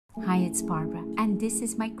Hi, it's Barbara, and this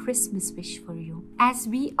is my Christmas wish for you. As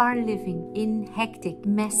we are living in hectic,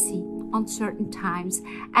 messy, uncertain times,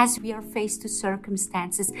 as we are faced to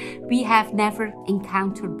circumstances we have never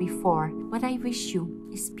encountered before, what I wish you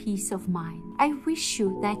is peace of mind. I wish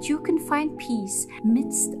you that you can find peace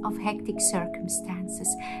midst of hectic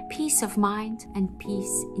circumstances, peace of mind and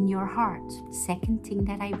peace in your heart. Second thing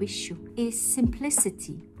that I wish you is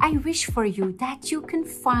simplicity. I wish for you that you can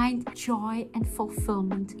find joy and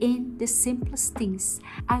fulfillment in the simplest things.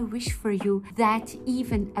 I wish for you that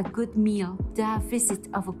even a good meal, the visit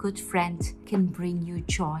of a good friend can bring you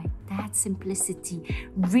joy. That simplicity,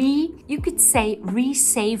 you could say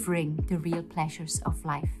re-savoring the real pleasures of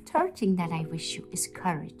life. Third thing that I wish you is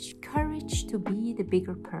courage. Courage to be the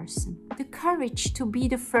bigger person. The courage to be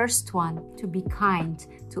the first one to be kind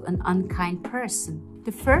to an unkind person.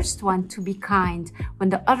 The first one to be kind when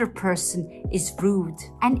the other person is rude.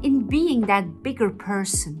 And in being that bigger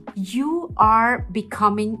person, you are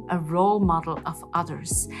becoming a role model of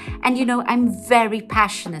others. And you know, I'm very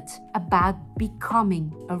passionate about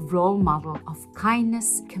becoming a role model of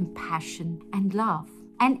kindness, compassion, and love.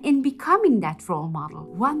 And in becoming that role model,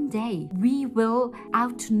 one day we will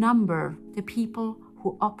outnumber the people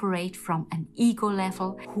who operate from an ego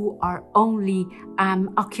level, who are only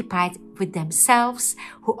occupied with themselves,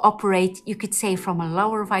 who operate, you could say, from a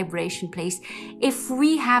lower vibration place. If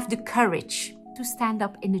we have the courage to stand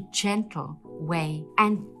up in a gentle way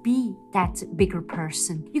and be that bigger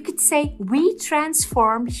person, you could say we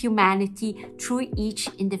transform humanity through each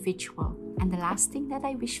individual. And the last thing that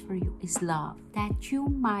I wish for you is love, that you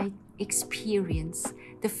might experience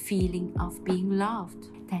the feeling of being loved,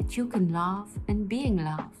 that you can love and being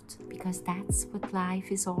loved, because that's what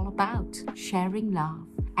life is all about, sharing love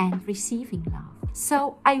and receiving love.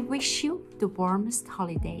 So I wish you the warmest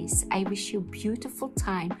holidays. I wish you a beautiful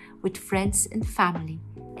time with friends and family,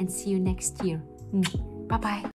 and see you next year. Bye-bye.